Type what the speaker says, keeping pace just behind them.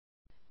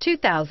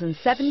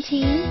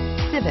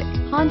2017 Civic,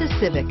 Honda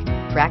Civic.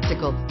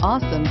 Practical,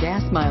 awesome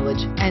gas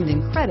mileage, and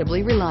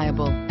incredibly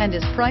reliable, and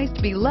is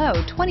priced below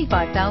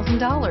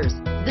 $25,000.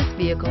 This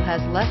vehicle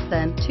has less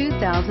than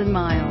 2,000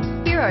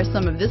 miles. Here are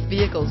some of this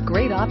vehicle's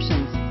great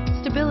options: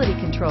 stability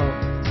control,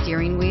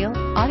 steering wheel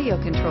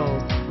audio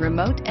controls,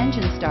 remote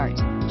engine start,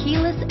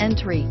 keyless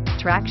entry,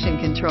 traction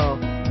control,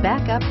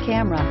 backup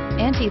camera,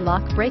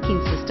 anti-lock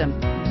braking system,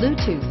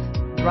 Bluetooth,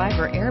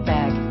 driver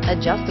airbag,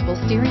 adjustable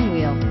steering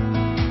wheel.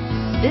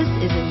 This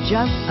isn't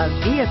just a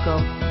vehicle,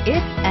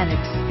 it's an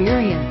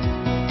experience.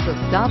 So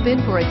stop in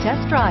for a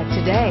test drive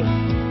today.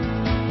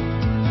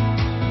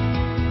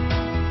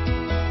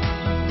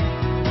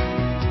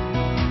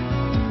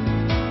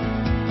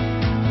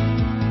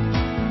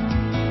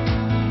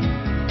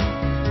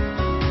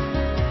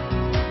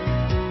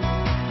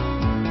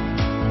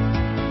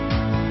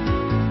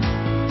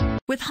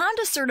 With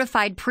Honda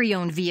certified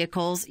pre-owned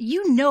vehicles,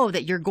 you know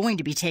that you're going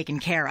to be taken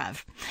care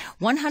of.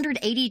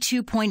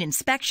 182-point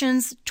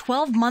inspections,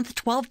 12-month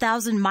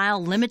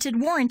 12,000-mile limited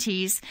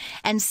warranties,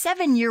 and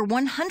 7-year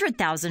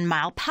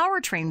 100,000-mile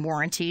powertrain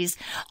warranties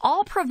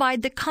all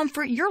provide the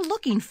comfort you're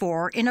looking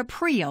for in a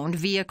pre-owned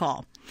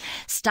vehicle.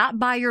 Stop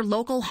by your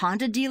local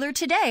Honda dealer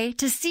today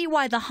to see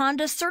why the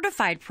Honda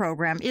certified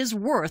program is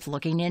worth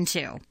looking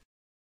into.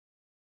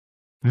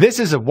 This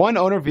is a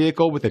one-owner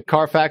vehicle with a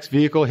Carfax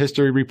Vehicle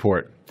History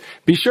Report.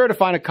 Be sure to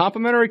find a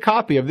complimentary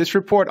copy of this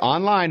report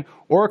online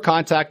or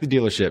contact the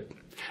dealership.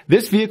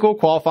 This vehicle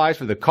qualifies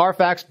for the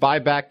Carfax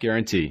Buyback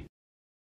Guarantee.